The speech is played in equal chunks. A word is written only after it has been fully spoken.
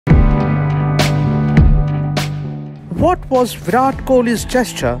What was Virat Kohli's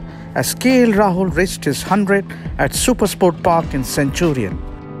gesture as KL Rahul reached his 100 at Supersport Park in Centurion?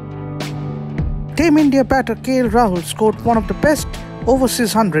 Team India batter KL Rahul scored one of the best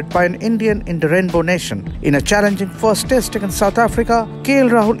overseas 100 by an Indian in the Rainbow Nation. In a challenging first test against South Africa,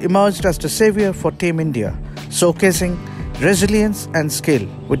 KL Rahul emerged as the saviour for Team India, showcasing resilience and skill.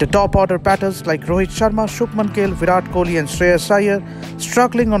 With the top order batters like Rohit Sharma, Shubman Gill, Virat Kohli and Shreyas Iyer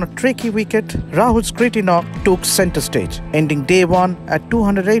struggling on a tricky wicket, Rahul's gritty knock took centre stage. Ending day one at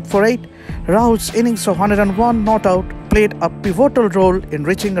 208 for 8, Rahul's innings of 101 not out played a pivotal role in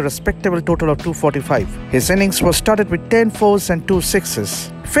reaching a respectable total of 245. His innings was studded with 10 fours and 2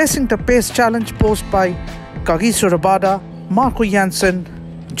 sixes. Facing the pace challenge posed by Kagiso Rabada, Marco Jansen,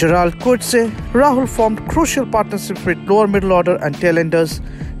 Gerald Coetzee, Rahul formed crucial partnerships with lower middle order and tailenders,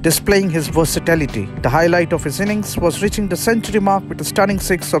 displaying his versatility. The highlight of his innings was reaching the century mark with a stunning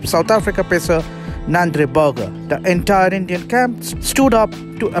six of South Africa pacer Nandre Burger. The entire Indian camp stood up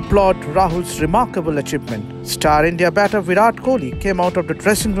to applaud Rahul's remarkable achievement. Star India batter Virat Kohli came out of the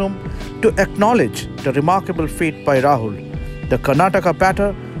dressing room to acknowledge the remarkable feat by Rahul. The Karnataka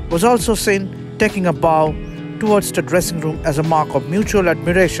batter was also seen taking a bow towards the dressing room as a mark of mutual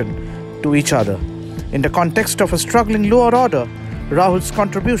admiration to each other. In the context of a struggling lower order, Rahul's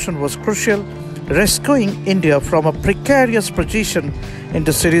contribution was crucial, rescuing India from a precarious position in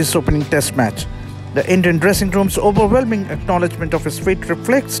the series' opening test match. The Indian dressing room's overwhelming acknowledgement of his feat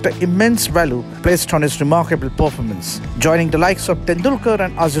reflects the immense value placed on his remarkable performance. Joining the likes of Tendulkar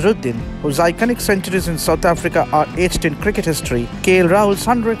and Azharuddin, whose iconic centuries in South Africa are etched in cricket history, KL Rahul's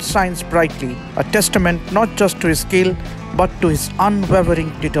 100 shines brightly, a testament not just to his skill but to his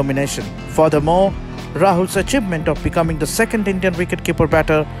unwavering determination. Furthermore, Rahul's achievement of becoming the second Indian wicketkeeper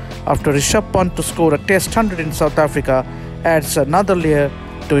batter after Rishabh Pant to score a Test 100 in South Africa adds another layer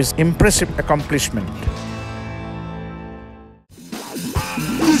to his impressive accomplishment.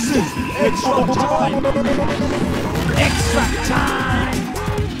 This is extra time! Extra time!